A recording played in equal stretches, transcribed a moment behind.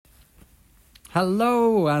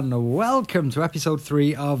Hello and welcome to episode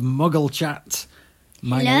 3 of Muggle Chat.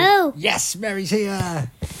 Hello. Yes, Mary's here.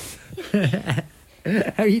 How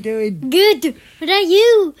are you doing? Good. What are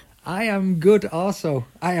you? I am good also.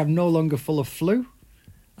 I am no longer full of flu.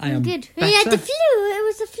 I am good. better. You had the flu. It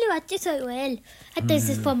was the flu. I just thought you were ill. I thought it was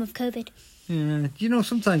a form of COVID. Yeah. You know,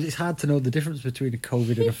 sometimes it's hard to know the difference between a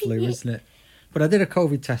COVID and a flu, isn't it? But I did a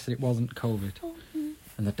COVID test and it wasn't COVID.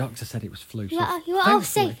 And the doctor said it was flu. You were all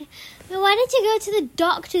safe. Why did you go to the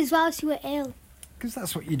doctors whilst you were ill? Because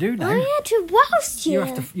that's what you do now. Oh, yeah, to whilst you. You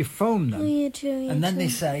have to phone them. Oh, yeah, true. And then they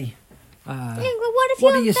say, yeah, well, what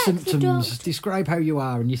what are your symptoms? Describe how you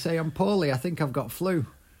are. And you say, I'm poorly. I think I've got flu.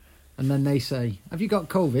 And then they say, have you got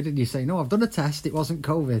COVID? And you say, no, I've done a test. It wasn't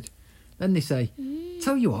COVID. Then they say,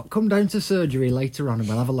 tell you what, come down to surgery later on and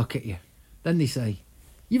we'll have a look at you. Then they say,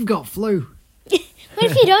 you've got flu. What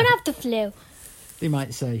if you don't have the flu? They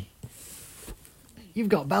might say, you've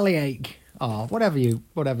got bellyache. Or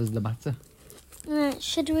whatever's the matter.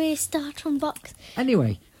 Should we start unboxing?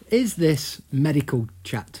 Anyway, is this medical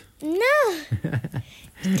chat? No.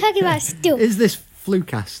 Talking about stuff. Is this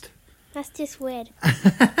Flucast? That's just weird. Who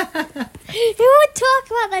would talk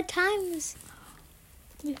about the times?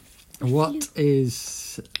 What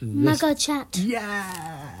is this? Muggle Chat.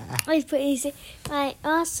 Yeah. It's pretty easy. Right,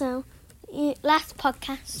 also, last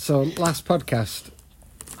podcast. So, last podcast,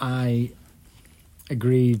 I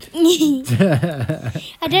agreed.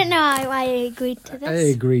 I don't know why I agreed to this. I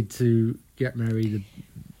agreed to get Mary the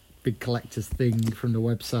big collector's thing from the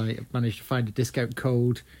website. I managed to find a discount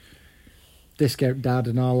code, discount dad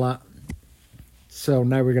and all that. So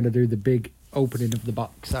now we're going to do the big opening of the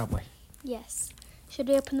box, aren't we? Yes. Should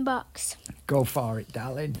we open the box? Go for it,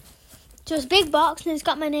 darling. So it's a big box and it's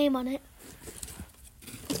got my name on it.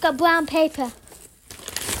 It's got brown paper.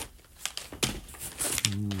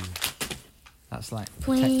 Ooh. That's like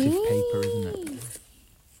protective paper, isn't it?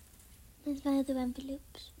 There's my other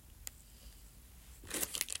envelopes.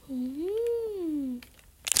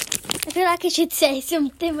 I feel like I should say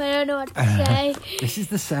something, but I don't know what to say. This is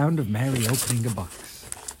the sound of Mary opening a box.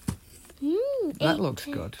 That looks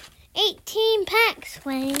good. 18 packs.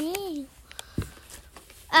 Wow.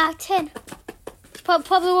 10.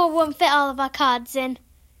 Probably won't fit all of our cards in.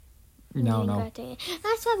 No.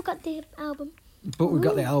 That's why we've got the album. But we've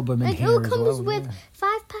got the album in here It all as comes well. with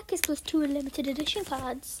 5 packets plus 2 limited edition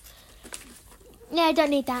cards. Yeah, I don't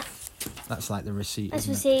need that. That's like the receipt. That's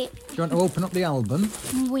isn't it? receipt. Do you want to open up the album?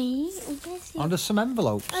 Where's Oh, there's some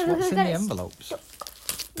envelopes. What's in the envelopes?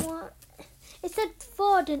 What? It said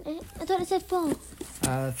 4, didn't it? I thought it said 4.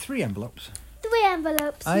 3 envelopes. 3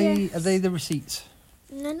 envelopes. Yes. Are they the receipts?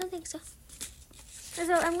 No, I don't think so.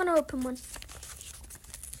 So I'm going to open one.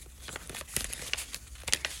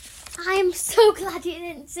 I am so glad you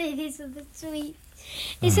didn't say these were the sweet.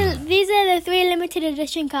 These are the 3 limited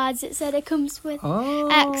edition cards. It said it comes with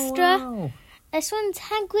extra. Wow. This one's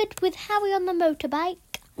Hagrid with Harry on the motorbike.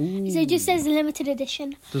 Ooh. So it just says limited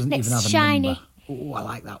edition. Doesn't even have a shiny. number. Oh, I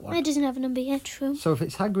like that one. It doesn't have a number yet, true. So if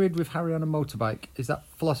it's Hagrid with Harry on a motorbike, is that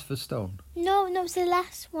Philosopher's Stone? No, it's the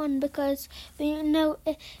last one because no,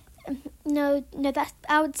 that's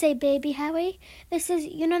I would say Baby Harry. This is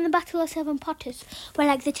in the Battle of 7 Potters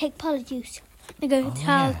where they take Polyjuice. They go to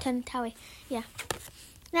Charlton Tower. Yeah.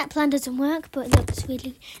 That plan doesn't work, but it looks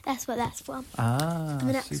really. That's what that's from. And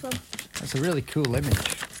the next one. That's a really cool image.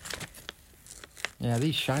 Yeah,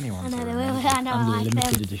 these shiny ones. I know, and I like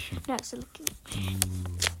limited them. edition. No, it's looking.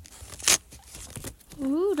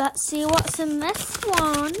 Ooh, let's see what's in this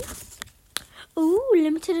one. Ooh,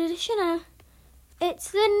 limited edition.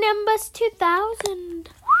 It's the Nimbus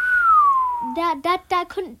 2000. That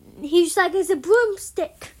couldn't. He's like it's a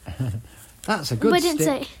broomstick. That's a good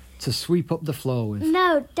stick to sweep up the floor with.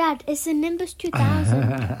 No, Dad, it's a Nimbus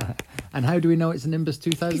 2000. And how do we know it's a Nimbus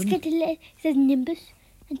 2000? It says Nimbus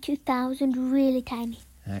and 2000, really tiny.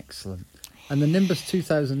 Excellent. And the Nimbus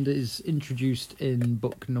 2000 is introduced in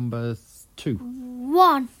book number 2.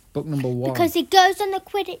 1. Book number 1. Because it goes on the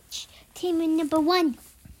Quidditch team in number 1.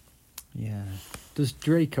 Yeah. Does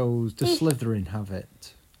Slytherin have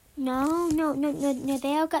it? No.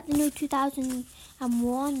 They all got the new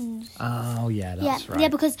 2001s. Oh, yeah, that's right. Yeah,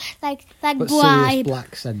 because like but Bribe. Sirius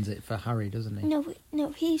Black sends it for Harry, doesn't he? No,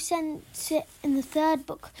 he sends it in the 3rd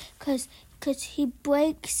book because he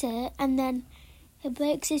breaks it and then he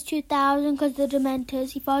breaks his 2000 because the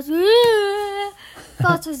Dementors. He falls with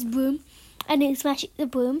his broom and he smashes the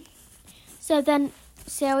broom. So then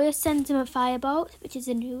Sirius sends him a firebolt, which is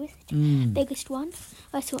the newest, biggest one.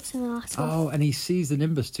 Let's see what's in the last one. Oh, and he sees the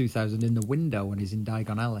Nimbus 2000 in the window when he's in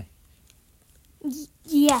Diagon Alley.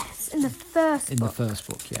 Yes, in the first book. In the first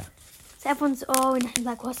book, yeah. So everyone's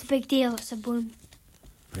like, what's the big deal? So boom.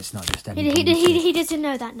 But it's not just any He doesn't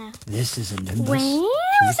know that now. This is a Nimbus. Well,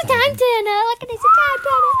 it's a time turner. Look at it, it's a time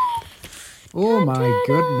turner. Oh my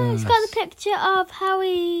goodness. It's got the picture of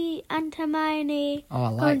Harry and Hermione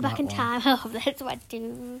going back in one. time. Oh, that's what I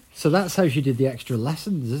do. So that's how she did the extra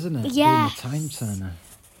lessons, isn't it? Yes. Doing the time turner.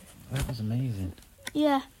 That was amazing.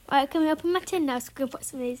 Yeah. Right, can we open my tin now so we can put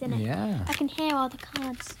some of these in it? Yeah. I can hear all the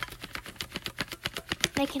cards.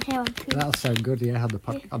 They can hear them too. That'll sound good, yeah,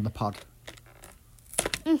 on the pod.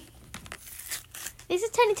 This is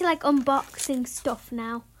turning to like unboxing stuff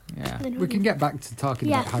now. Yeah. We can get back to talking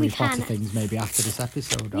about Harry Potter things maybe after this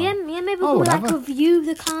episode. Or... Yeah, maybe we can like review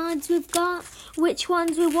the cards we've got, which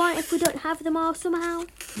ones we want if we don't have them all somehow.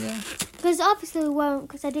 Yeah. Because obviously we won't,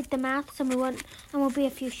 because I did the maths and we'll be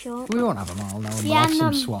a few short. We won't have them all now, and we'll have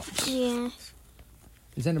some swaps. Yeah.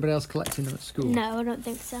 Is anybody else collecting them at school? No, I don't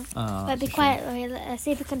think so. Oh, but be quiet. Let's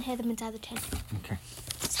see if we can hear them inside the tin. Okay.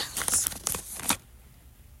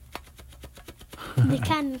 We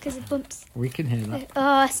can, because it bumps. We can hear that.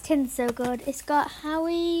 Oh, this tin's so good. It's got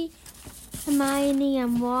Harry, Hermione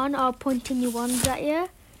and Ron all pointing your wands at you.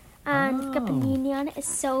 And it's got Panini on it. It's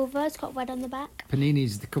silver. It's got red on the back.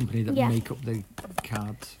 Panini's the company that make up the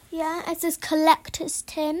cards. Yeah, it says collector's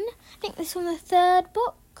tin. I think this is from the third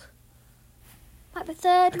book. Might be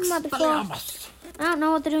third, might be fourth. I don't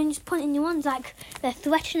know what they're doing, just pointing your wands like they're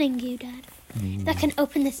threatening you, Dad. They can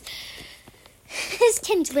open this. This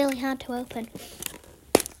tin's really hard to open.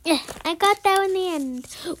 Yeah, I got that in the end.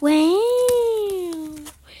 Wow.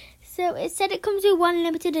 So it said it comes with one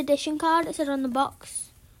limited edition card. It said on the box.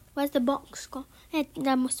 Where's the box gone? I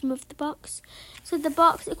must move the box. So the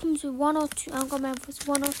box, it comes with one or two. I don't remember if it's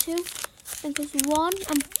one or two. I think it's one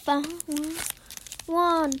and five.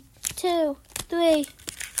 1, 2, 3,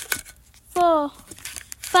 4,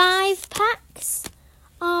 5 packs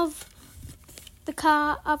of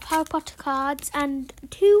of Harry Potter cards and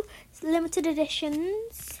 2 limited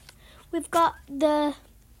editions. We've got the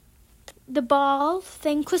ball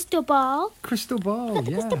thing, crystal ball. Crystal ball, look,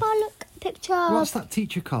 the crystal ball, look, picture. What's that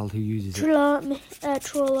teacher called who uses it? Trelawney.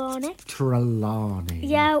 Trelawney.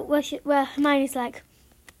 Yeah, where Hermione's like,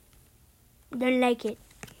 don't like it.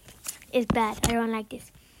 It's bad. I don't like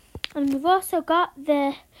this. And we've also got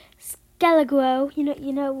the Skelegrow.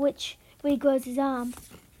 You know which where he grows his arm.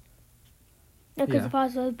 No, because it's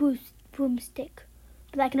part of a broomstick.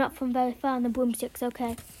 But like not from very far, and the broomstick's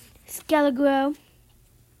okay. Skelegrow.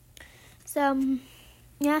 So,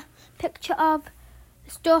 picture of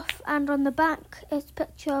the stuff, and on the back is a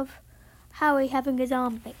picture of Harry having his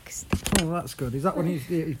arm fixed. Oh, that's good. Is that when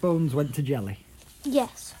his bones went to jelly?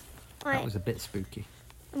 Yes. That was a bit spooky.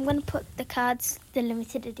 I'm going to put the cards, the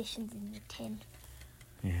limited editions, in the tin.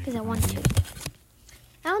 Yeah. Because I want to.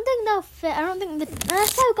 I don't think they'll fit. I don't think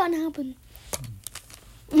that's how we've got an album.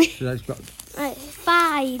 So that's got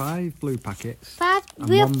 5. 5 blue packets. 5.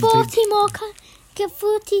 We have 40 more. Get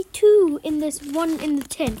 42 in this one in the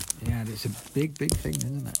tin. Yeah, it's a big thing,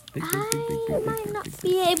 isn't it? Big. I might not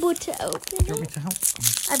be able to open it. Do you want me to help?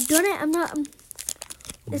 I've done it. I'm not.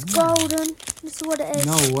 It's golden. This is what it is.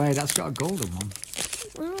 No way, that's got a golden one.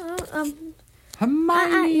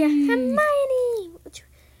 Hermione. Hermione.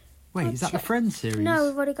 Wait, is that the Friends series? No,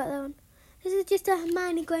 we've already got that one. This is just a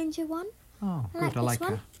Hermione Granger one. Oh, good. I like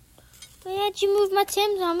her. Where did you move my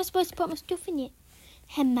Tim's? How am I supposed to put my stuff in it?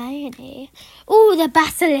 Hermione. Oh, the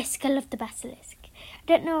basilisk. I love the basilisk. I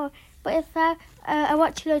don't know, but if I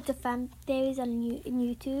watch loads of fan theories on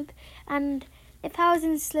YouTube, and if I was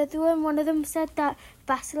in Slytherin, one of them said that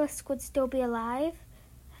basilisk would still be alive.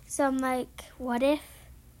 So I'm like, what if?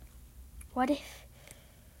 I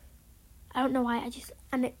don't know why.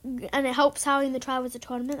 And it helps Harry in the Trials of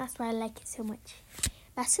Tournament. That's why I like it so much.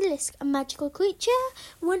 Basilisk, a magical creature,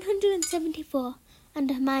 174,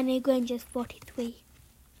 and Hermione Granger's 43.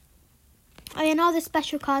 Oh, and all the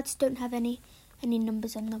special cards don't have any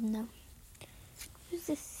numbers on them, though. Who's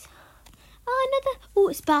this? Oh, another. Oh,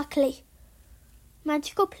 it's Sparkly.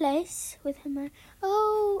 Magical place with Hermione.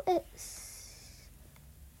 Oh, I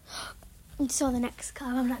saw the next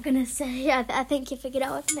card. I'm not going to say. I think you figured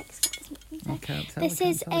out what the next card is. I can't tell. This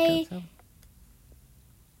is a...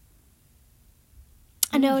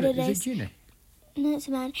 I know what it is. Is it Ginny? No, it's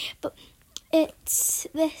a man. But this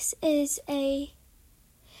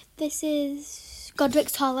is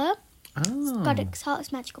Godric's Hollow. Oh. Godric's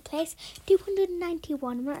Hollow's magical place.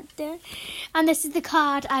 291 right there. And this is the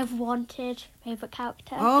card I've wanted. Favourite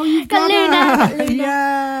character. Oh, you got Luna.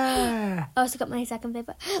 Yeah. I also got my second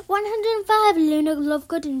favourite. 105, Luna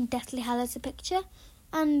Lovegood and Deathly Hallows, a picture.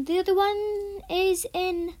 And the other one is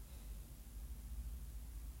in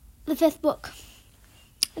the 5th book.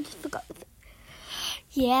 I just forgot.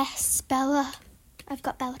 Yes, Bella. I've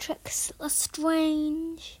got Bellatrix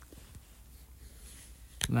Lestrange.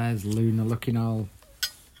 There's Luna looking all...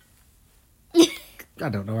 I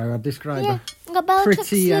don't know how I'd describe her. I got Bellatrix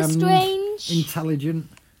Pretty Lestrange. intelligent.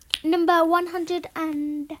 Number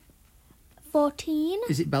 114.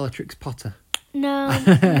 Is it Bellatrix Potter? No,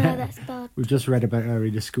 that's Bellatrix. We've just read about her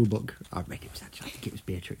in a school book. I think it was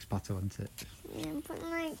Beatrix Potter, wasn't it? Yeah, but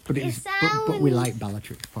like, But we like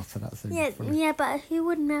Bellatrix Potter. That's funny. Yeah, but who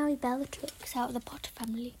would marry Bellatrix out of the Potter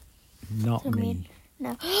family? Not me.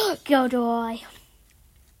 No, Gilderoy.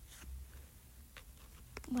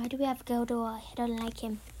 Why do we have Gilderoy? I don't like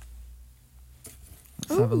him.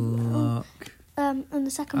 Let's have a look. On the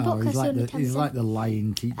second book, he's like the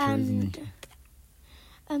lying teacher, isn't he?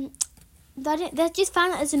 They just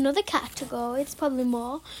found that there's another category. It's probably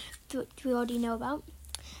more, which we already know about.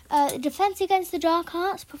 Defense against the Dark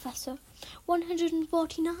Arts Professor,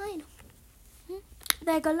 149.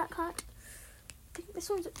 There you go, that card. I think this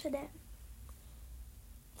one's up to date.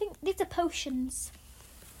 I think these are potions.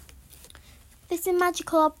 This is a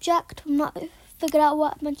magical object. I'm not figured out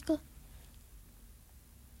what magical.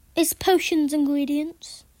 It's potions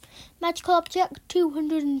ingredients. Magical object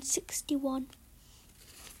 261.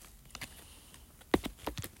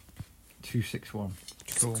 261.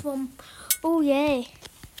 Cool. 261. Oh yay!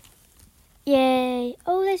 Yay!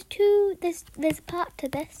 Oh, there's two. There's a part to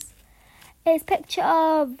this. It's a picture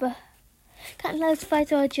of. Can't tell if it's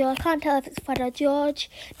Fred or George. Can't tell if it's Fred or George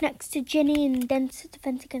next to Ginny in Defense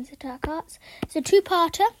Against the Dark Arts. It's a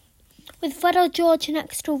two-parter with Fred or George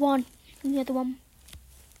next to one and the other one.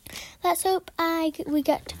 Let's hope we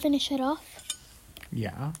get to finish it off.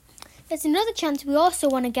 Yeah. There's another chance we also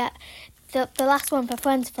want to get the last one for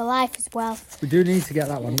Friends for Life as well. We do need to get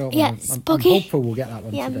that one, don't we? Yeah, I'm hopeful we'll get that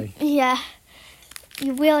one today. Yeah,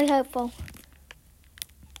 you're really hopeful.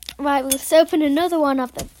 Right, let's open another one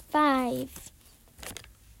of the 5.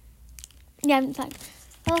 Yeah, in fact,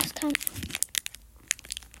 last time.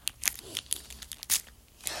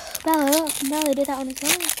 Bella did that one as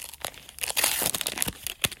well.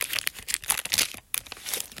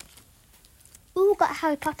 Ooh, got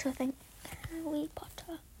Harry Potter, I think. Harry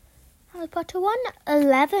Potter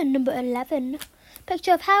 111, number 11.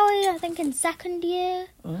 Picture of Harry, I think, in second year.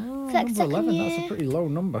 Oh, number 11, that's a pretty low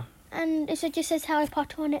number. And it just says Harry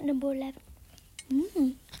Potter on it, number 11.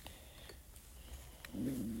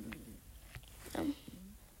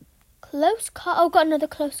 Close call. Oh, got another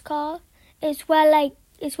close call. It's where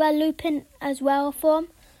Lupin as well form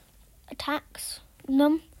attacks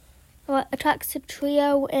them. Or attacks a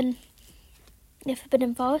trio in the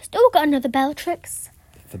Forbidden Forest. Oh, got another Bellatrix.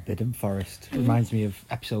 Forbidden Forest. Reminds me of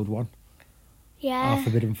episode 1. Yeah. Our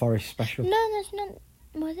Forbidden Forest special. No, that's not.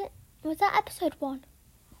 Was it? Was that episode 1?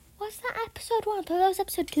 Was that episode 1? I thought that was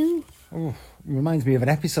episode 2. Oh, reminds me of an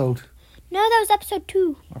episode. No, that was episode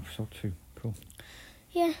 2. Episode 2. Cool.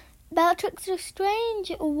 Yeah. Bellatrix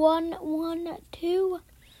Lestrange 112.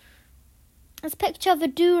 There's a picture of her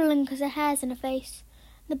dueling because her hair's in her face.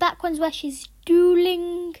 The back one's where she's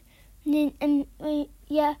dueling. And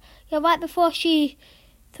right before she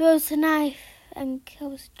throws the knife and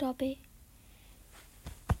kills Dobby.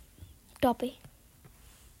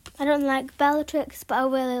 I don't like Bellatrix, but I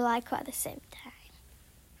really like her at the same time.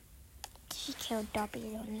 She killed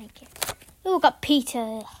Dobby, I don't like it. Oh, we've got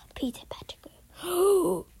Peter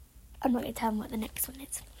Pettigrew. I'm not going to tell him what the next one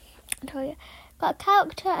is. I'll tell you. Got a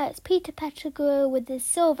character, it's Peter Pettigrew with his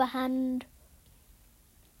silver hand.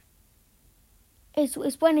 It's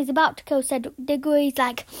when he's about to kill Cedric Diggory, he's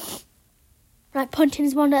like punching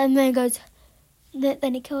his wand and then he goes,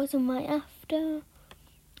 then he kills him right after.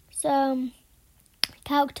 So,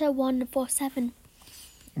 character 147.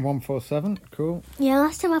 147, cool. Yeah,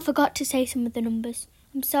 last time I forgot to say some of the numbers.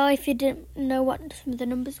 I'm sorry if you didn't know what some of the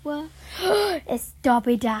numbers were. It's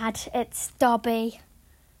Dobby, Dad. It's Dobby.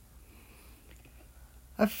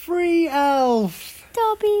 A free elf.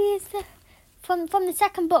 Dobby is from the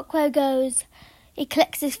second book where it goes, he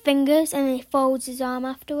clicks his fingers and he folds his arm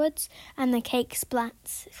afterwards and the cake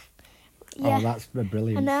splats. Yeah. Oh, that's a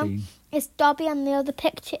brilliant scene. It's Dobby, and the other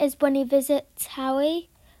picture is when he visits Harry,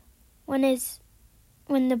 when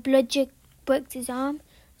the bludger breaks his arm.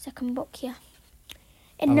 Second book, yeah.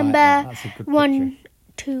 In number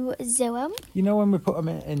 120. You know when we put them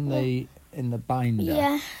in the binder?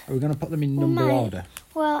 Yeah. Are we going to put them in number order?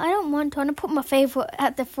 Well, I don't want to. I want to put my favourite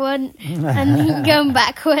at the front and going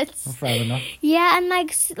backwards. Well, fair enough. Yeah, and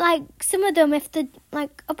like some of them, if I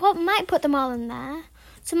might put them all in there.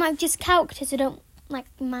 Some just characters I don't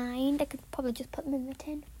mind. I could probably just put them in the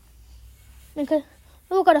tin. We've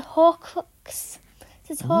got a Horcrux It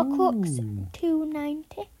says Horcrux, Ooh.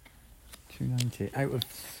 290. 290 out of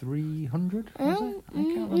 300, was it? I can't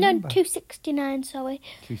No, remember. 269, sorry.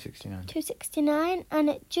 269. 269, and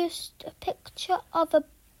it's just a picture of a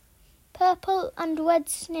purple and red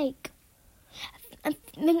snake. I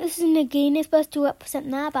think this is Nagini supposed to represent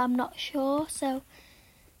that, but I'm not sure, so...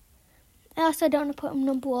 I also don't want to put them in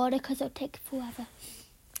number order because it'll take forever.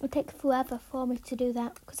 It'll take forever for me to do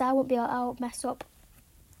that because I'll mess up.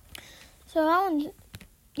 So I want...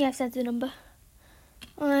 Yeah, I've said the number.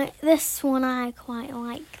 Alright, this one I quite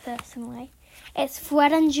like personally. It's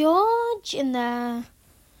Fred and George in the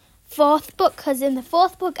 4th book, because in the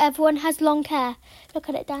 4th book everyone has long hair. Look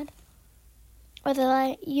at it, Dad. Or they're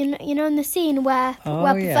like, you know in the scene where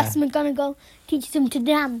Professor McGonagall teaches them to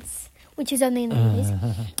dance, which is only in the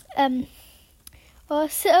movies.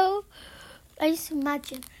 Also, I just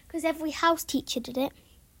imagine, because every house teacher did it.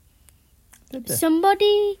 Did they?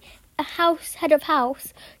 Somebody, head of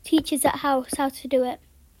house, teaches that house how to do it.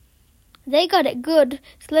 They got it good.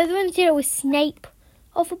 Slytherin did it with Snape.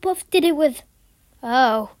 Hufflepuff did it with...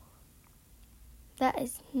 Oh. That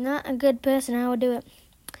is not a good person how to do it.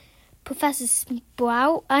 Professor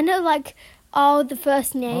Sprout. I know, like, all the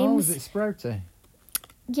first names. Oh, was it Sprouty?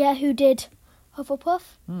 Yeah, who did Hufflepuff.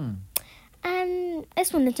 Hmm. And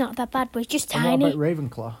this one is not that bad, but it's just And tiny. what about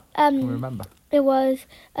Ravenclaw? Can you remember? It was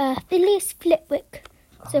Phileas Flitwick.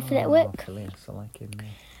 So Flitwick. Phileas, I like him. Yeah.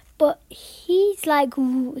 But he's like,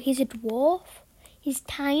 he's a dwarf. He's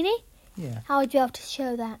tiny. Yeah. How would you have to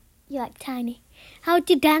show that? You're like tiny. How would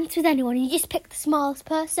you dance with anyone? You just pick the smallest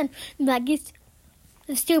person and be like this.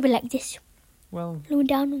 They'll still be like this. Well. Looking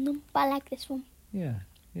down on them. But I like this one. Yeah.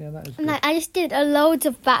 Yeah, that is And good. like, I just did loads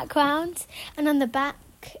of backgrounds. And on the back,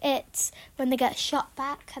 it's when they get shot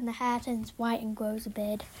back and the hair turns white and grows a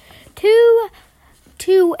beard.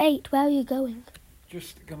 228. Where are you going?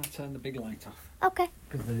 Just going to turn the big light off. Okay.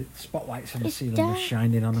 Because the spotlights on the It's ceiling dark. are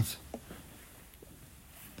shining on us.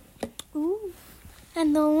 Ooh.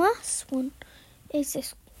 And the last one is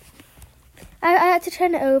this. I had to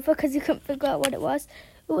turn it over because I couldn't figure out what it was.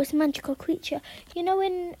 It was a magical creature. You know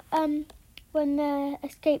when they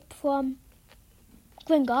escape from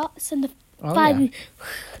Gringotts and the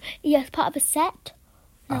yeah, it's part of a set.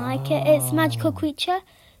 I like it. It's a magical creature.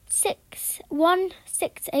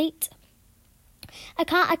 6168.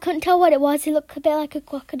 I couldn't tell what it was. It looked a bit like a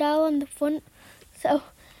crocodile on the front. So,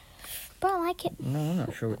 but I like it. No, I'm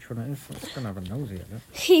not sure which one it is. It's going to have a nosy at it.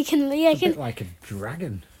 You can, yeah, It's a bit like a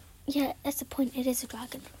dragon. Yeah, that's the point. It is a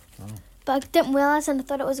dragon. Oh. But I didn't realise and I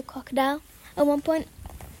thought it was a crocodile at one point.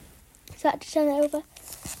 So I had to turn it over.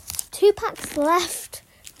 2 packs left.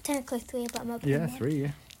 Technically 3, but I'm opening Yeah, one. 3,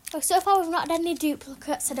 yeah. Oh, so far we've not had any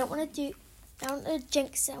duplicates. I don't want to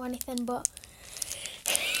jinx it or anything, but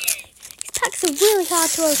these packs are really hard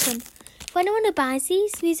to open. For anyone who buys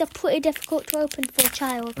these are pretty difficult to open for a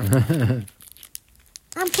child. I'm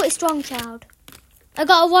a pretty strong child. I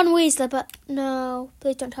got a 1 Weasley, but no,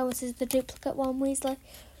 please don't tell me this is the duplicate 1 Weasley.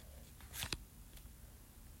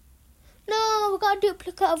 No, we got a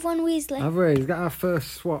duplicate of 1 Weasley. Have we? We've got our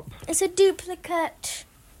first swap. It's a duplicate.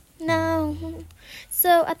 No.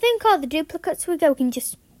 So I think all the duplicates we can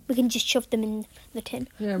just shove them in the tin.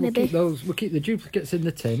 Yeah, we'll maybe. keep those. We'll keep the duplicates in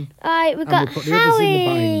the tin. Alright, we've And got we'll put the others in the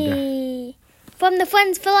Harry from the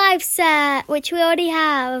Friends for Life set, which we already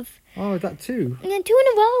have. Oh, is that 2? And then 2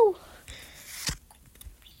 in a row.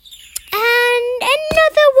 And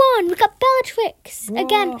another one. We got Bellatrix. What?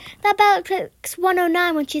 Again, that Bellatrix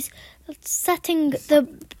 109 when she's setting the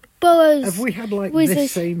burrows. Have we had like Weasley's.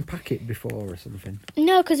 this same packet before or something?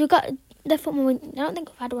 No, because we got a different one. I don't think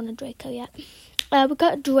we've had one of Draco yet. We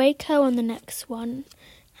got Draco on the next one.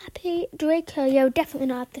 Happy Draco. Yeah, we definitely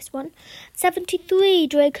not have this one. 73,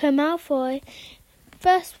 Draco Malfoy.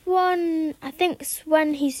 First one, I think, is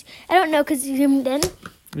when he's... I don't know because he's zoomed in.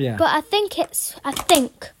 Yeah. But I think it's... I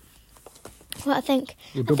think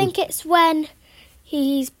it's when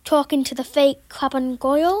he's talking to the fake Crab and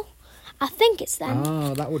Goyle. I think it's then.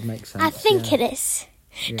 Oh, that would make sense. I think it is.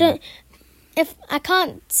 Yeah. If I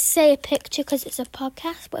can't say a picture because it's a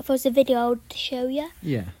podcast, but if it was a video, I would show you.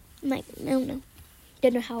 Yeah. Like, I don't know.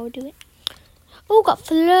 Don't know how I would do it. Oh, got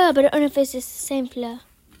Fleur, but I don't know if it's the same Fleur.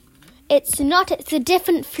 It's not. It's a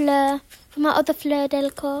different Fleur from our other Fleur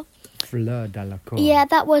Delacour. Fleur Delacour. Yeah,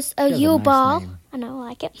 that was a She has a Yule nice Ball. name. I know, I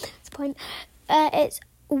like it. That's the point. It's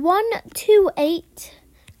 128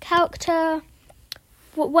 character.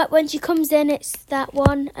 When she comes in, it's that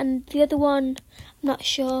one, and the other one, I'm not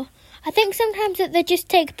sure. I think sometimes that they just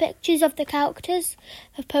take pictures of the characters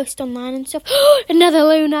and post online and stuff. Another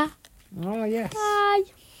Luna. Oh, yes. Hi.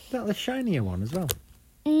 Is that the shinier one as well?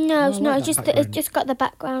 No, Oh, it's I not. like It's that just it's background. just got the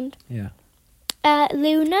background. Yeah.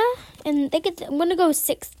 Luna, and I'm going to go with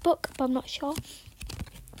 6th book, but I'm not sure.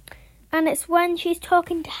 And it's when she's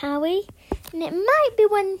talking to Harry, and it might be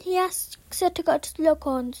when he asks her to go to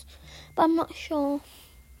Slughorn's, but I'm not sure.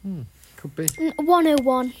 Could be.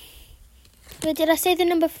 101. Wait, did I say the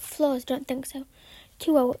number for floors? I don't think so.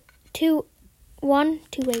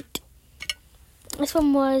 2128. This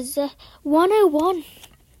one was 101.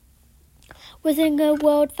 Within a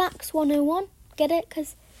World Facts 101. Get it?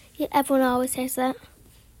 Because everyone always says that.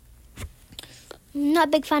 I'm not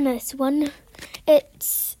a big fan of this one.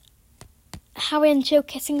 It's Harry and Cho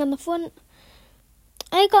kissing on the front.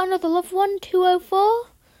 I got another love one, 204.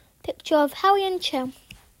 Picture of Harry and Cho.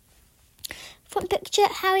 Front picture,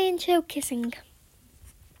 Harry and Cho kissing.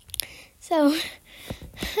 So,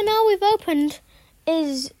 and all we've opened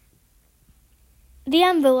is the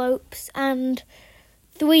envelopes and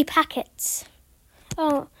 3 packets.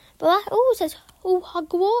 It says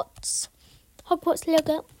Hogwarts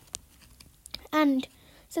logo. And it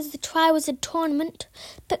says the Triwizard Tournament.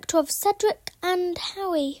 Picture of Cedric and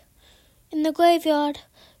Harry in the graveyard.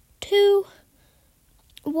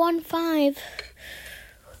 215.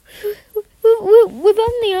 We've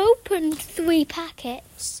only opened 3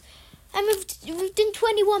 packets. And we've done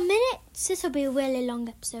 21 minutes. This will be a really long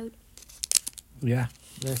episode. Yeah,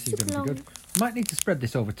 this is going to be good. Might need to spread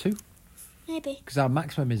this over 2. Maybe. Because our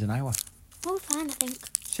maximum is an hour. Oh, fine, I think.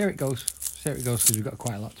 See how it goes. Because we've got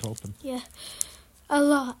quite a lot to open. Yeah, a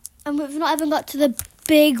lot. And we've not even got to the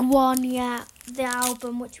big one yet. The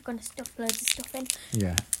album, which we're going to stuff loads of stuff in.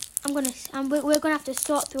 Yeah. We're going to have to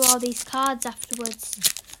sort through all these cards afterwards.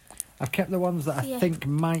 I've kept the ones that I think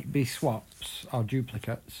might be swaps or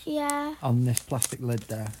duplicates. Yeah. On this plastic lid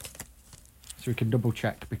there. So we can double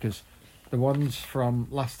check, because the ones from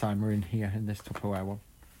last time were in here, in this Tupperware one.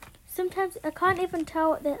 Sometimes I can't even tell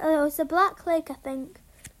what it was a Black Lake, I think.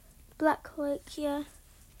 Black Lake, yeah.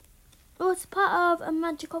 Oh, it's part of a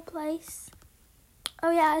magical place.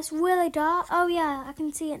 Oh yeah, it's really dark. Oh yeah, I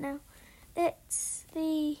can see it now. I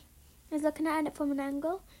was looking at it from an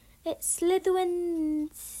angle. It's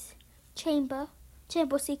Slytherin's Chamber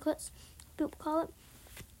Secrets, people call it.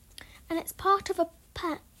 And it's part of a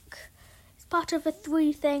pack. It's part of a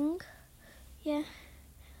 3 thing. Yeah.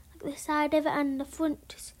 Like the side of it and the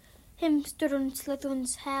front is him stood on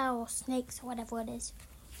Slytherin's hair or snakes or whatever it is.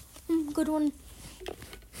 Good one.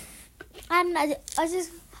 And I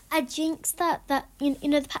jinxed that you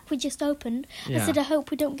know the pack we just opened. Yeah. I said I hope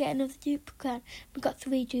we don't get another duplicate. We got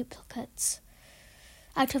 3 duplicates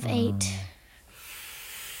out of 8.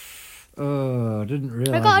 Oh, I didn't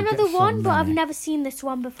realise. I got another one, but I've never seen this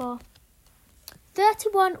one before.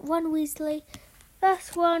 31, 1 Weasley.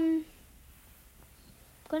 First one.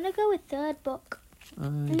 I'm gonna go with 3rd book.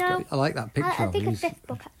 No, I like that picture. I think it's 5th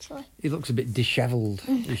book actually. He looks a bit dishevelled.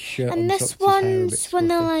 His shirt And this untucked, his hair a bit one's when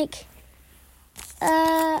they're scruffy.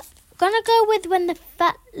 like. Gonna go with when the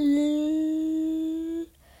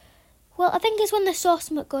well, I think it's when the sauce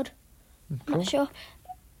look good. Cool. Not sure.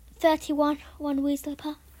 31, 1 Weasley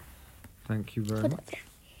pack. Thank you very much.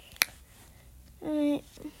 Right.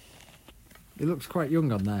 He looks quite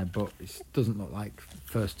young on there, but it doesn't look like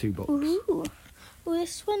first 2 books. Ooh. Well,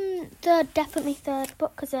 this one, definitely 3rd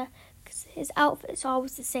book, because his outfit's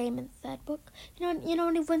always the same in the 3rd book. You know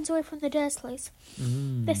when he runs away from the Dursleys.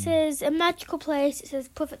 This is a magical place. It says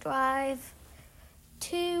Privet Drive,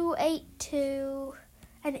 282,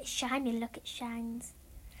 and it's shiny. Look, it shines.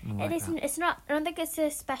 Like It's not. I don't think it's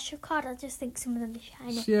a special card. I just think some of them are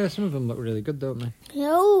shiny. Yeah, some of them look really good, don't they?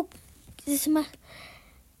 Oh, this is my.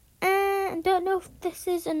 I don't know if this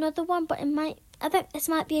is another one, but it might. I think this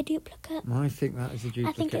might be a duplicate. I think that is a duplicate.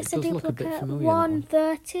 I think it's it a does look a bit duplicate. familiar, that one.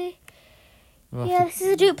 130. We'll Yeah, this is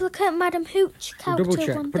a duplicate. Madam Hooch character. double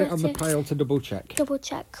check. 130. Put it on the pile to double check. Double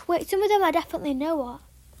check. Wait, some of them I definitely know what.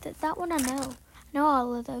 That one I know. I know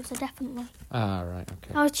all of those. I definitely. Ah, right,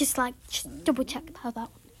 okay. I was just double check how that one.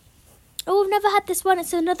 Oh, I've never had this one.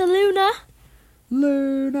 It's another Luna.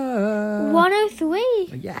 Luna. 103.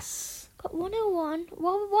 Yes. Got 101.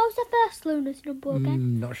 What was the first Luna's number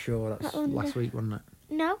again? Not sure. That's That one last week, wasn't it?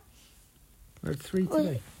 No. We had 3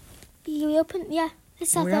 today. You open? Yeah. This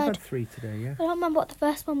is our We have third. had 3 today, yeah. I don't remember what the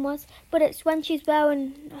first one was, but it's when she's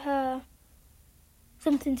wearing her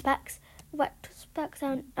something specs. What specs?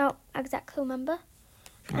 I don't exactly remember.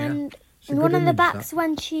 And It's a good one of the image, backs that.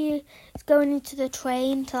 when she is going into the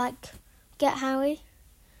train to get Harry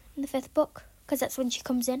in the 5th book, because that's when she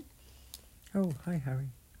comes in. Oh, hi, Harry.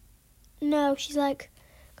 No, she's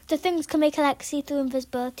the things can make her see-through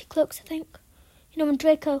invisibility cloaks, I think. You know when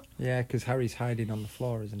Draco. Yeah, because Harry's hiding on the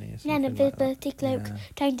floor, isn't he? or Yeah, an something like that. invisibility cloak Yeah.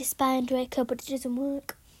 trying to spy on Draco, but it doesn't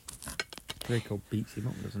work. Draco beats him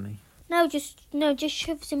up, doesn't he? No, just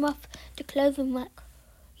shoves him off the clothing rack.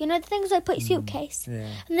 You know the things like put your suitcase? Yeah.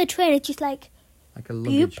 And the train is just like a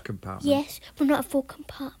luggage compartment. Yes, but not a full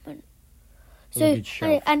compartment. Luggage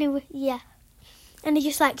shelf. Anyway, yeah. And he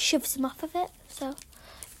just like shoves him off of it. So,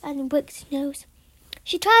 and he breaks his nose.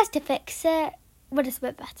 She tries to fix it, but it's a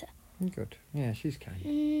bit better. Good. Yeah, she's kind.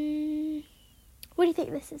 What do you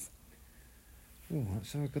think this is? Oh,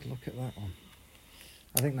 let's have a good look at that one.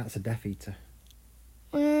 I think that's a Death Eater.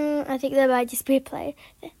 I think there might just be a place.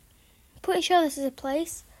 Pretty sure this is a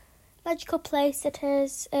place. Magical place it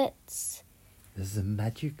is. It's... There's a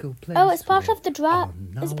magical place. Oh, it's part of the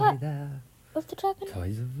dragon. Is it part of the dragon?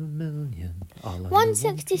 Toys of a million.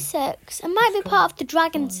 166. It might be part of the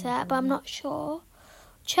dragon set, but I'm not sure.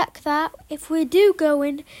 Check that. If we do go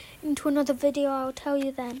into another video, I'll tell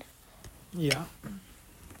you then. Yeah.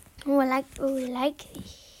 Oh, I like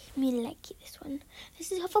this one.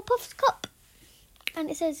 This is Hufflepuff's cup. And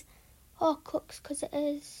it says Horcrux because it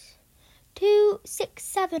is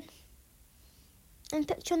 267. And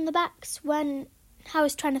picture on the back's when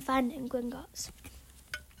Harry's trying to find it in Gringotts.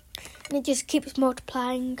 And it just keeps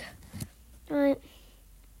multiplying. Right.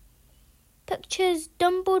 Pictures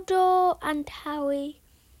Dumbledore and Harry.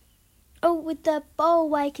 Oh, with the bowl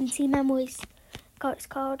where you can see memories. God, it's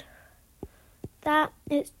called. That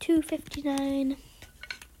is 259.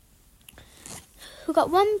 We've got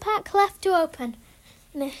one pack left to open.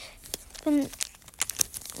 And it's been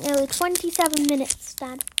nearly 27 minutes,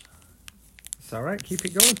 Dad. It's alright, keep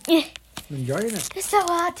it going. Yeah. I'm enjoying it. It's so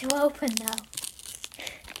hard to open now.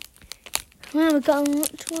 Well, we've got a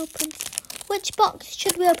lot to open. Which box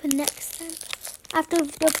should we open next then? After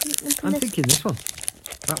we've opened I'm thinking this one.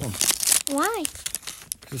 That one. Why?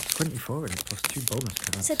 Because it's 24 in it plus 2 bonus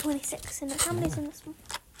cards. So 26 in it. How many's in this one?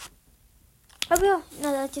 Oh,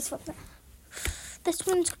 no, that's just what. This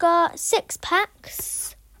one's got 6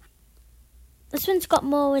 packs. This one's got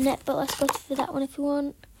more in it, but let's go for that one if you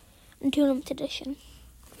want. And 2 limited edition.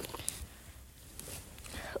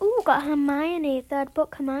 Ooh, we've got Hermione, 3rd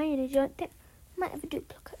book Hermione. Do you think I might have a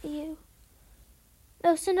duplicate of you?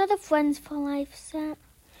 There's another Friends for Life set.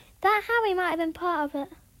 That Harry might have been part of it.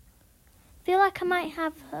 I feel like I might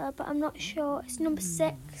have her, but I'm not sure. It's number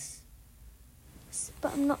 6.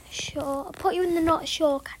 But I'm not sure. I'll put you in the not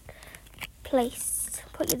sure place.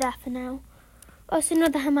 Put you there for now. Oh, it's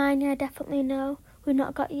another Hermione I definitely know. We've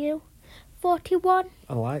not got you. 41.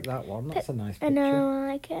 I like that one. That's a nice picture. I know, I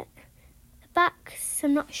like it. The backs,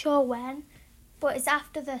 I'm not sure when, but it's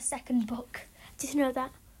after the 2nd book. Just know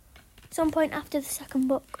that. Some point after the 2nd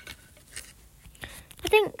book. I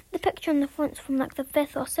think the picture on the front's from like the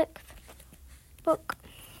 5th or 6th book.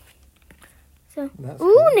 So, That's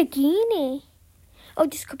ooh, cool. Nagini. Oh,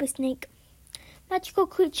 just could be snake. Magical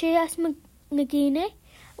creature, yes, Nagini.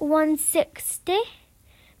 160.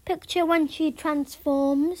 Picture when she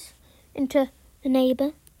transforms into the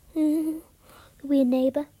neighbour. The weird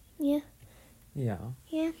neighbour. Yeah. Yeah.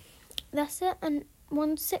 Yeah. That's it. And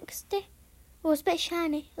 160. Oh, it's a bit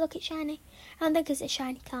shiny. Look, it's shiny. I don't think it's a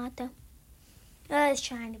shiny card though. It's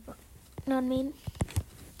shiny, but you know what I mean.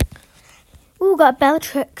 Ooh, got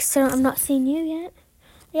Bellatrix. So I've not seen you yet.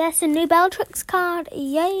 Yes, a new Bellatrix card.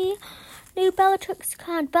 Yay. New Bellatrix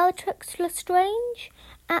card. Bellatrix Lestrange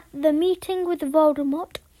at the meeting with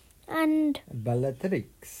Voldemort. And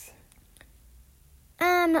Bellatrix.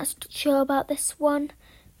 I'm not sure about this one,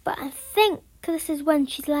 but I think this is when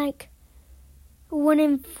she's like 1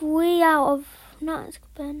 in 3 out of not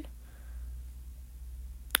Azkaban.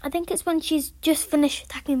 I think it's when she's just finished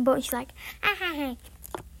attacking, but she's like, ah.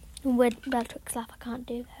 And with Bellatrix laugh, I can't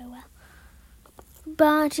do very well.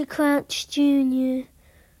 Barty Crouch Jr.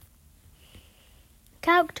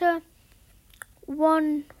 Character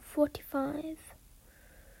 145.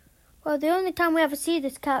 Well, the only time we ever see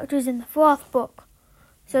this character is in the 4th book.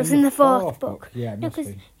 So it's in the 4th book. Yeah, it must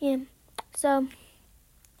be. Yeah. So,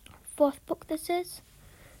 4th book this is.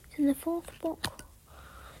 It's in the 4th book.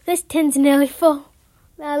 This tin's nearly full.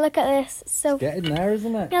 Now look at this. So It's getting there,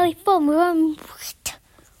 isn't it? nearly full. We're on.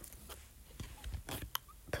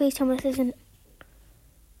 Please tell me this isn't.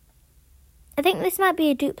 I think this might be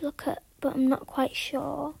a duplicate, but I'm not quite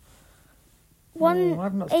sure. Oh,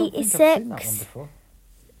 I've not still think I've seen that one 186. before.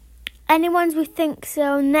 Any ones we think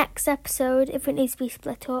so, next episode, if it needs to be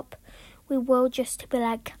split up, we will just be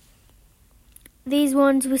like, these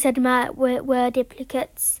ones we said were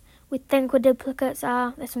duplicates. We think were duplicates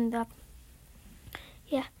are this one's up.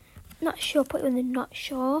 Yeah, not sure, put you in the not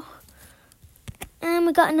sure. And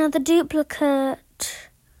we got another duplicate.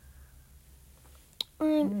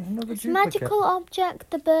 Another It's duplicate. magical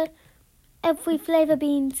object, the every flavour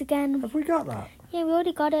beans again. Have we got that? Yeah, we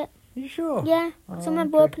already got it. Are you sure? Yeah, Oh, so I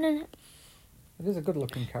remember okay. opening it. It is a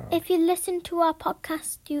good-looking card. If you listen to our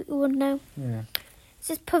podcast, you would know. Yeah. Is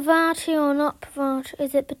this Pavati or not Pavati?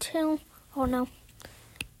 Is it Patil or no?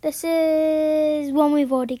 This is one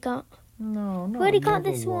we've already got. No, not We already got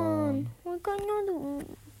another this one. We've got another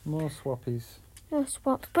one. More swappies. More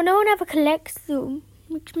swaps. But no one ever collects them.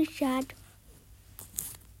 Makes me sad.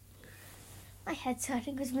 My head's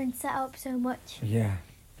hurting because we've been set up so much. Yeah.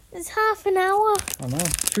 It's half an hour. I know.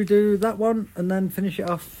 Should we do that one and then finish it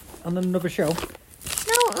off on another show?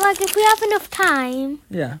 No, like if we have enough time,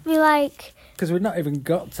 Yeah. we like... Because we've not even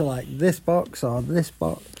got to like this box or this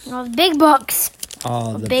box. Oh, the big box.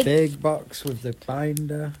 Oh, the big box with the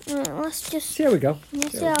binder. Let's just... See how we go.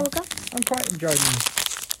 Let's see how we go. I'm quite enjoying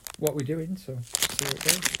what we're doing, so see how it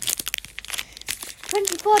goes.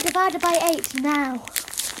 24 divided by 8 now.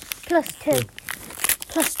 Plus 2. Good.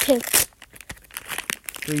 Plus 2.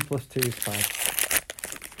 3 plus 2 is 5.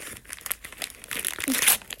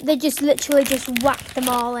 They just literally just whacked them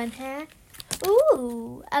all in here.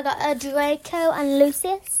 Ooh, I got a Draco and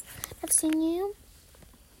Lucius. I've seen you.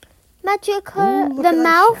 Magical, Ooh, look the at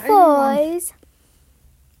that shiny Malfoys.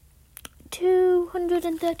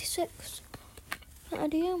 236. How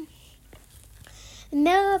do you?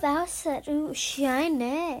 No, that's it. Ooh,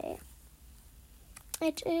 shiny.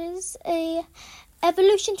 It is a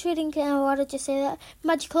evolution trading card. What did you say that?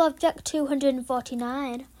 Magical object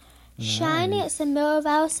 249. Nice. Shiny, it's a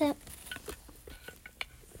Mirror.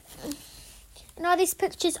 And all these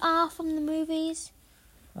pictures are from the movies.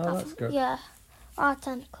 Oh, that's good. Yeah. Or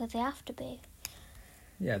technically they have to be.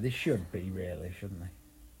 Yeah, they should be, really, shouldn't they?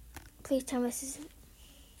 Please tell me this isn't.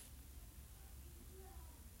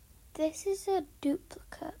 This is a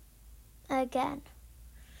duplicate. Again.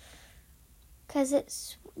 Because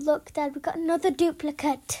it's... Look, Dad, we got another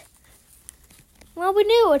duplicate. Well, we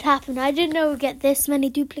knew it would happen. I didn't know we'd get this many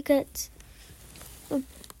duplicates.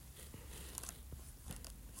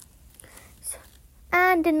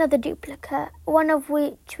 And another duplicate, one of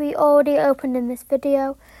which we already opened in this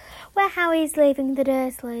video, where Harry's leaving the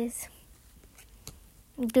Dursleys.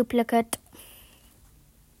 Duplicate.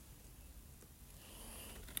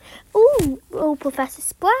 Ooh, Professor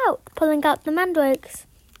Sprout, pulling out the mandrakes.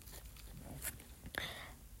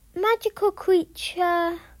 Magical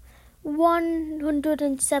creature,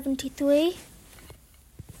 173.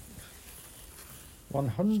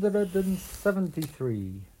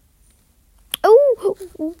 173. Ooh.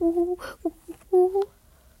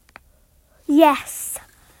 Yes.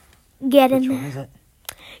 Get in Which there. one is it?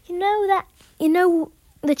 You know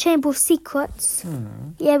the Chamber of Secrets?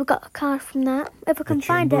 Yeah, we got a card from that. If I can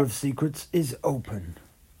find it. The Chamber of Secrets is open.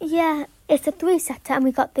 Yeah, it's a 3-setter and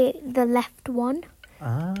we got the left one.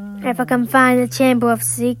 Ah. If I can find the Chamber of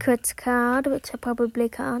Secrets card, which I probably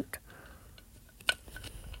can't.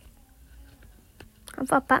 How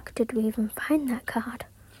far back did we even find that card?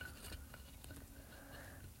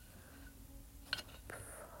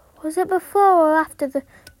 Was it before or after the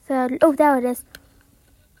third? Oh, there it is.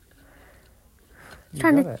 You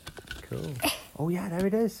got it. Cool. Oh, yeah, there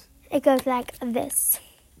it is. It goes like this.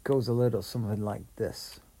 It goes a little something like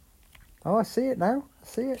this. Oh, I see it now. I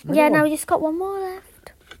see it. Yeah, now we just got one more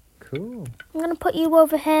left. Cool. I'm going to put you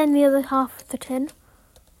over here in the other half of the tin.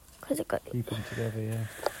 Because it got... Keep them together, yeah.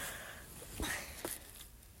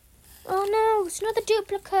 Oh, no, it's another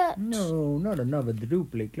duplicate. No, not another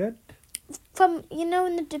duplicate. From,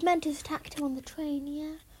 when the Dementors attacked him on the train,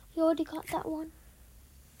 yeah. We already got that one.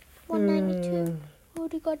 192.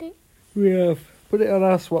 Already got it. We have. Put it on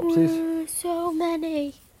our swapsies. So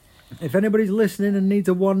many. If anybody's listening and needs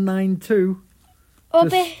a 192,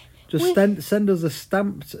 send us a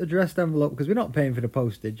stamped addressed envelope, because we're not paying for the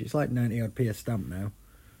postage. It's like 90-odd-p a stamp now.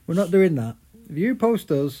 We're not doing that. If you post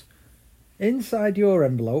us inside your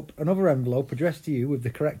envelope, another envelope addressed to you with the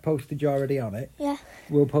correct postage already on it, yeah,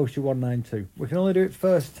 we'll post you 192. We can only do it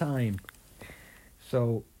first time.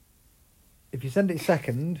 So if you send it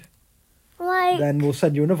second, then we'll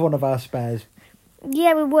send you another one of our spares.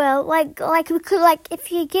 Yeah, we will. Like we could,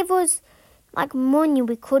 if you give us money,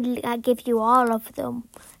 we could give you all of them.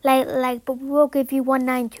 But we'll give you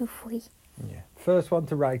 192 free. Yeah. First one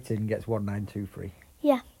to write in gets 192 free.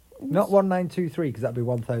 Yeah. Not 1923, because that'd be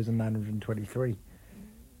 1,923.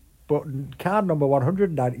 But card number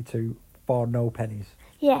 192 for no pennies.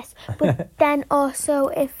 Yes, but then also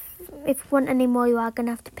if you want any more, you are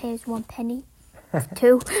gonna have to pay us 1 penny.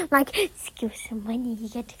 2. Excuse some money, you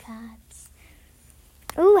get the cards.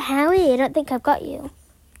 Ooh, Harry, I don't think I've got you. Have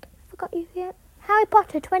I got you yet? Harry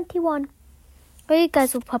Potter 21. Well, you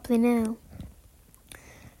guys will probably know.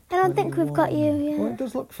 I don't think we've got you yet. Well, it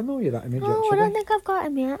does look familiar, that image, Oh, actually. I don't think I've got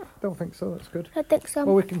him yet. Don't think so, that's good. I don't think so.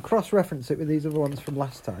 Well, we can cross-reference it with these other ones from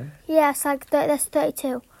last time. Yeah, it's like that's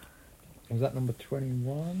 32. Was that number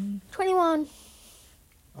 21? 21.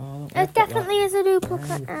 Oh, It definitely is a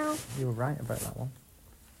duplicate now. You were right about that one.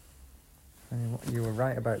 You were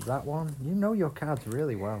right about that one. You know your cards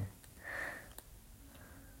really well.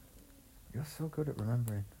 You're so good at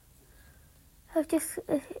remembering. I've just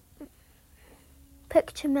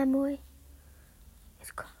picture memory.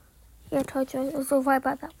 Yeah, I told you I was all right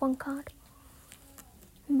about that one card.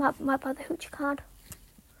 My about the hoochie card.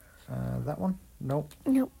 That one? Nope.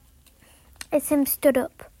 Nope. It's him stood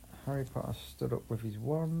up. Harry Potter stood up with his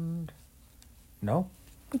wand. No.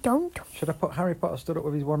 Don't. Should I put Harry Potter stood up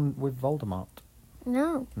with his wand with Voldemort?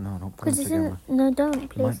 No. No, don't put them together. No, don't,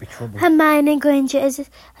 please. Might be trouble. Hermione Granger is.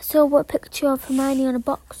 I saw a picture of Hermione on a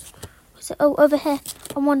box. Was it over here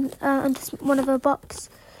on one of her box?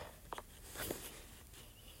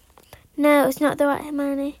 No, it's not the right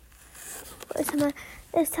Hermione. It's Hermione.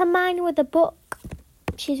 It's Hermione with a book.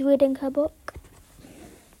 She's reading her book,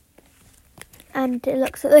 and it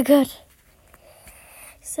looks really good.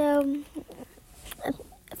 So,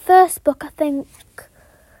 first book, I think.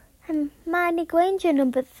 Panini Granger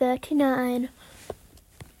number 39.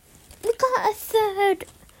 We got a third.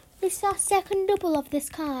 This is our second double of this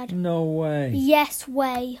card. No way. Yes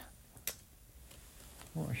way.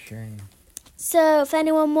 What a shame. So if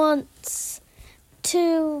anyone wants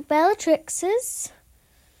 2 Bellatrixes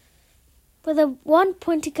with a 1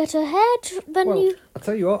 pointing at her head, then I'll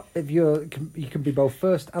tell you what. If you can be both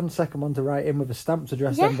first and second one to write in with a stamped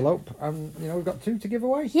addressed envelope, and we've got 2 to give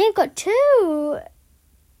away. Yeah, we've got 2.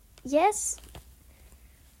 Yes.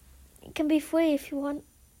 It can be free if you want.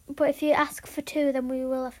 But if you ask for 2, then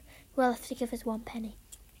we'll have to give us 1 penny.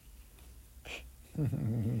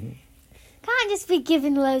 Can't just be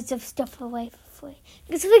giving loads of stuff away for free.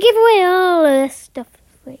 Because if we give away all of this stuff for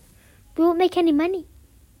free, we won't make any money.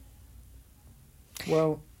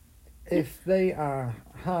 Well, if they are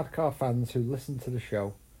hardcore fans who listen to the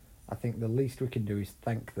show, I think the least we can do is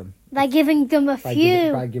thank them. By giving them a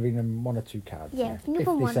few. By giving them 1 or 2 cards. Yeah, if they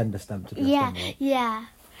send a stamped address envelope. Yeah.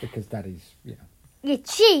 Because that is, You're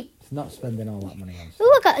cheap. It's not spending all that money on stuff.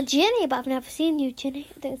 Oh, I got a Ginny, but I've never seen you, Ginny.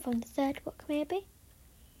 I think it's from the 3rd book, maybe.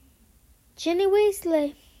 Ginny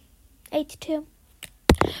Weasley, 82.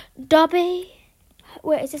 Dobby.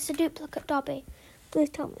 Wait, is this a duplicate Dobby? Please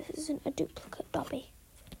tell me this isn't a duplicate Dobby.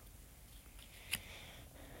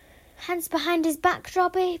 Hands behind his back,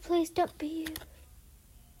 Dobby. Please don't be you.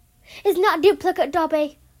 It's not a duplicate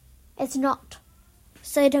Dobby. It's not.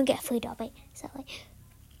 So you don't get a free Dobby. Sorry.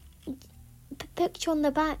 The picture on the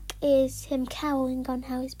back is him cowering on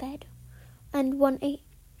Harry's bed. And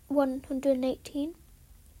 118.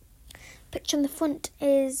 Picture on the front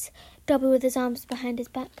is Dobby with his arms behind his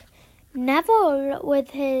back. Neville with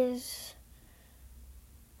his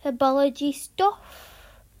herbology stuff.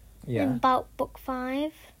 Yeah. In about book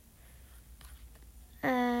 5.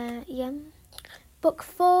 Book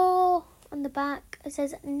 4 on the back, it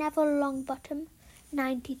says Neville Longbottom,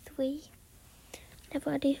 93.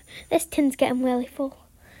 Never idea. This tin's getting really full.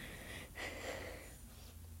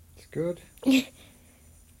 It's good.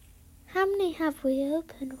 How many have we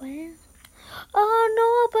opened?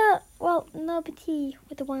 Oh, Norbert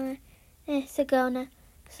with the Y. Sagona.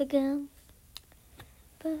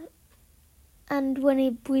 But, and when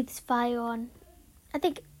he breathes fire on, I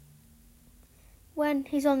think when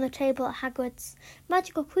he's on the table at Hagrid's.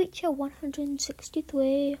 Magical creature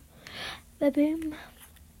 163. Ba-boom.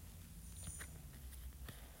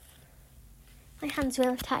 My hand's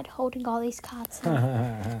really tired holding all these cards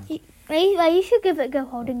now. You should give it a go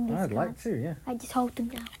holding these cards. I'd like to, yeah. I just hold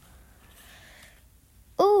them now.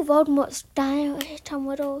 Oh, Voldemort's diary, Tom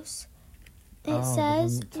Riddle's. It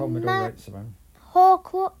says Tom Riddle writes about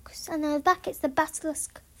Horcrux, and on the back it's the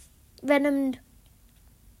basilisk venomed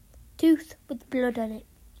tooth with blood on it.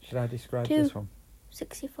 Should I describe this one?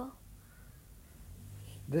 64.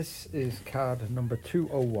 This is card number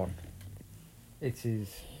 201. It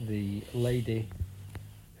is the lady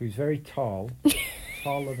who's very tall,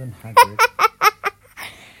 taller than Hagrid,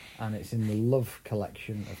 and it's in the Love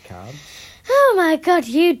collection of cards. Oh my god,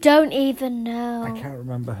 you don't even know. I can't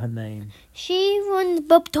remember her name. She runs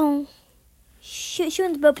Bubton. She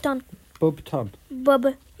runs Bubton. Bubton.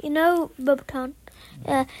 Bub. You know Bubton?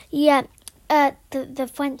 Yeah. The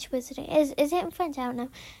French wizarding. Is it in French? I don't know.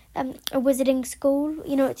 A wizarding school.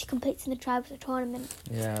 You know, she competes in the tribes tournament.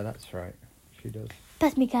 Yeah, that's right. She does.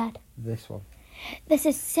 Pass me card. This one. This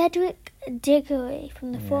is Cedric Diggory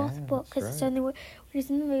from the 4th book, because right. it's only when he's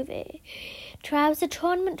in the movie. Tribes a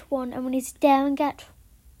tournament 1, and when he's staring at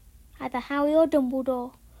either Harry or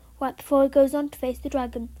Dumbledore, right before he goes on to face the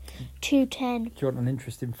dragon. 2:10. Do you want an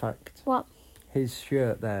interesting fact? What? His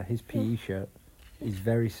shirt there, his PE shirt, is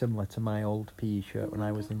very similar to my old PE shirt when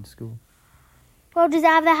I was in school. Well, does it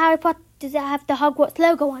have the Harry Potter? Does it have the Hogwarts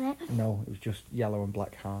logo on it? No, it was just yellow and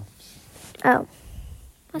black halves. Oh,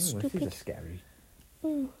 that's Ooh, stupid. this is a scary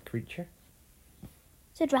creature.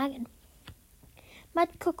 It's a dragon.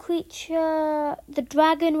 Magical creature, the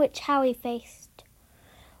dragon which Harry faced.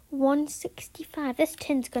 165. This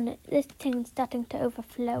tin's starting to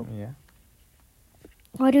overflow. Yeah.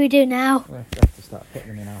 What do we do now? We'll have to start putting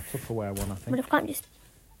them in our Tupperware one, I think. But I can't just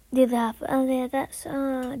do that. Oh, yeah, that's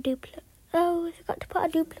duplicate. Oh, I forgot to put our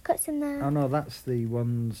duplicates in there. Oh no, that's the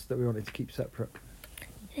ones that we wanted to keep separate.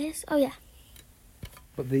 This? Oh, yeah.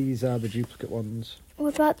 But these are the duplicate ones.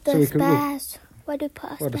 What about the spares? Where do we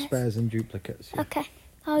put our spares? Well, the spares and duplicates. Yeah. Okay.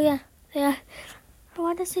 Oh, yeah. Yeah.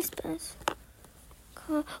 Why does it say spares?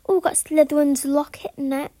 Oh, we've got Slytherin's locket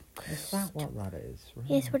next. Is that what that is? Right.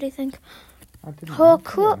 Yes, what do you think? I didn't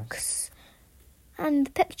Horcrux. And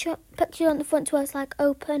the picture on the front where it's like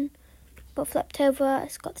open, but flipped over,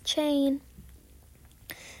 it's got the chain.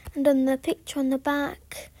 And on the picture on the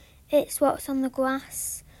back, it's what's on the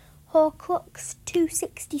grass. Horcrux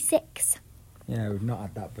 266. Yeah, we've not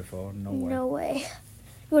had that before. No way. No way.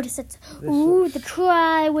 You would have said, ooh, the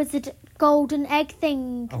Triwizard golden egg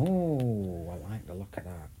thing. Oh, I like the look of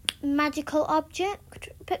that. Magical object.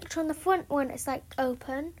 Picture on the front one, it's like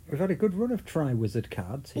open. We've had a good run of Triwizard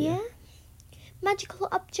cards here. Yeah. Magical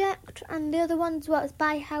object, and the other one's what is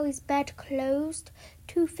by Harry's bed closed.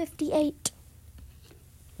 258.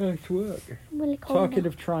 Nice work. Really cold. Talking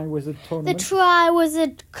of Triwizard tournament. The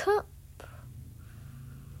Triwizard Cup.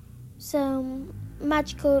 So,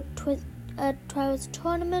 magical Triwizard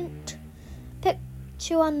tournament.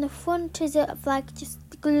 Picture on the front is of like just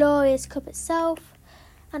the glorious cup itself,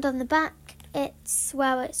 and on the back it's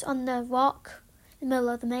where it's on the rock, in the middle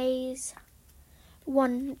of the maze.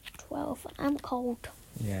 112. I'm cold.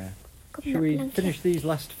 Yeah. Should we finish these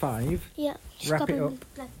last 5? Yeah. Wrap it up.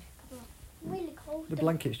 I'm really cold. The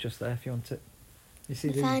blanket's just there if you want it. You see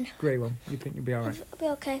the Fine. grey one? You think you'll be alright? I'll be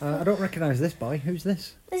okay. I don't recognise this boy. Who's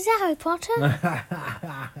this? Is that Harry Potter?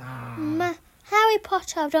 Harry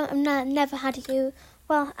Potter. I've never had you.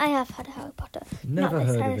 Well, I have had a Harry Potter. Never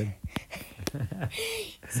heard of him.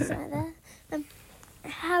 This is right there.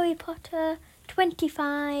 Harry Potter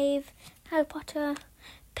 25. Harry Potter.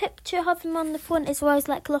 Picture of him on the front is where I was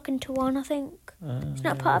like looking to one, I think. It's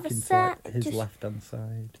not part of a set. His left-hand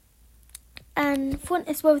side. And front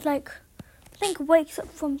is where I was like, I think wakes up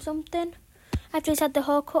from something. After he's had the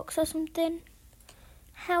Horcrux or something.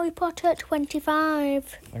 Harry Potter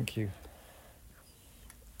 25. Thank you.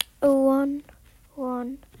 Ron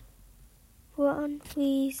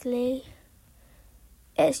Weasley.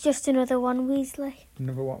 It's just another one Weasley.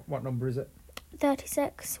 Another what number is it?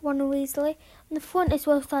 36. One Weasley. And the front is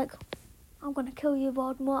where it's like, I'm gonna kill you,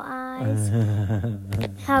 Voldemort eyes.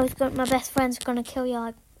 My best friend's gonna kill you,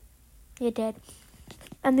 like you did.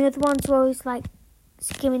 And the other one's where he's like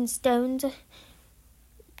skimming stones.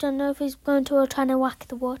 Don't know if he's going to or trying to whack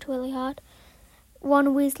the water really hard.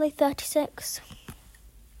 One Weasley 36.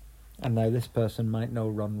 And now this person might know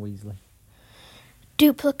Ron Weasley.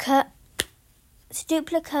 Duplicate. It's a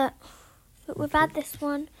duplicate. But we've had this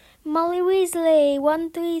one. Molly Weasley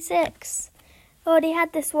 136. Already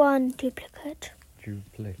had this one. Duplicate.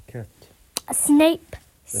 A Snape.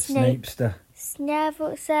 The Snapester.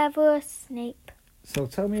 Severus Snape. So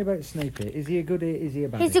tell me about Snape here. Is he a goodie? Is he a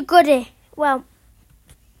baddie? He's a goodie. Well,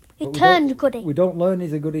 he turned goodie. We don't learn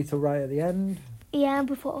he's a goodie till right at the end. Yeah, right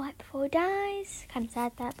before he dies. Kind of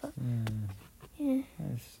sad that, but yeah.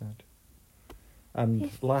 That's sad.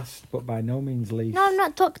 And last, but by no means least. No, I'm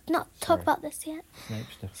not talk about this yet.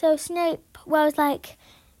 Snapester. So Snape, well, it's like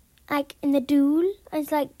in the duel, and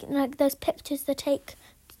it's like those pictures they take,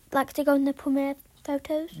 like to go in the premiere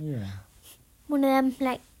photos. Yeah. One of them,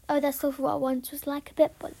 like, oh, that's sort of what it once was like a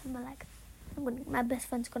bit, but then we're like, my best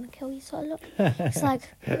friend's gonna kill you, sort of look. It's like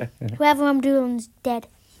whoever I'm dueling's dead.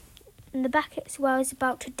 In the back, it's where I was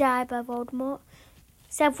about to die by Voldemort.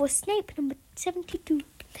 Severus Snape, number 72.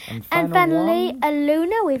 And finally, a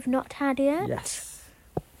Luna we've not had yet. Yes.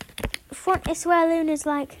 Front is where Luna's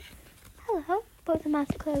like, hello, both the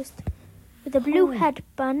mouths closed, with a blue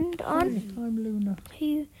headband on. Hi, I'm Luna.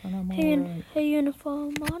 Her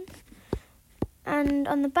uniform on. And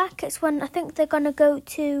on the back, it's when I think they're gonna go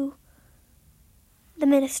to the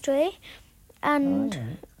Ministry,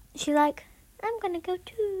 and she's like, I'm gonna go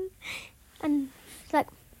too, and it's like,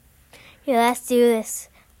 yeah, let's do this.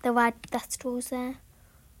 The white dust rules there.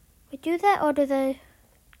 We do that, or do they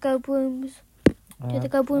go brooms? Do they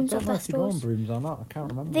go brooms I or don't know if they go on thestrals? brooms or not. I can't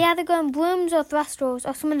remember. They either go on brooms or thestrals,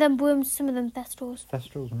 or some of them brooms, some of them thestrals.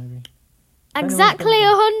 Thestrals, maybe. Exactly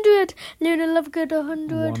 100. Luna Lovegood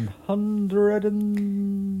 100.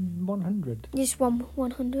 100. Just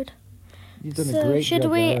 100. You've done a great should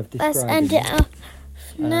job we? there of Let's describing end it off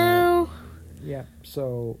now. Yeah,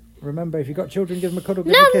 so remember, if you've got children, give them a cuddle,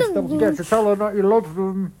 give No, them a kiss. no, Don't forget to tell them that you love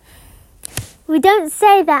them. We don't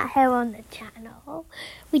say that here on the channel.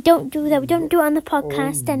 We don't do that. We don't do it on the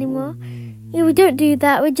podcast anymore. Yeah, we don't do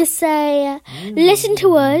that. We just say, listen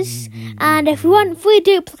to us. And if you want free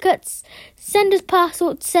duplicates, send us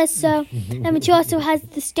parcel. It says so. And which also has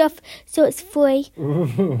the stuff, so it's free.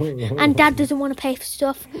 And Dad doesn't want to pay for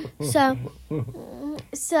stuff. So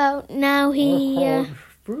now he...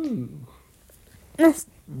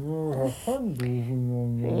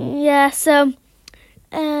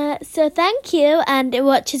 So thank you, and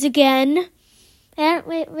watch us again.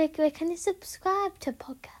 Where can you subscribe to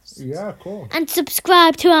podcasts? Yeah, of course. And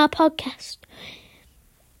subscribe to our podcast.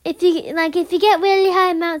 If you get really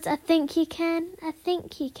high amounts, I think you can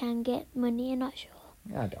get money. I'm not sure.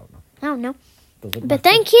 I don't know. I don't know. Doesn't But matter.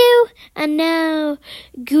 thank you, and now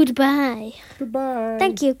goodbye. Goodbye.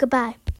 Thank you. Goodbye.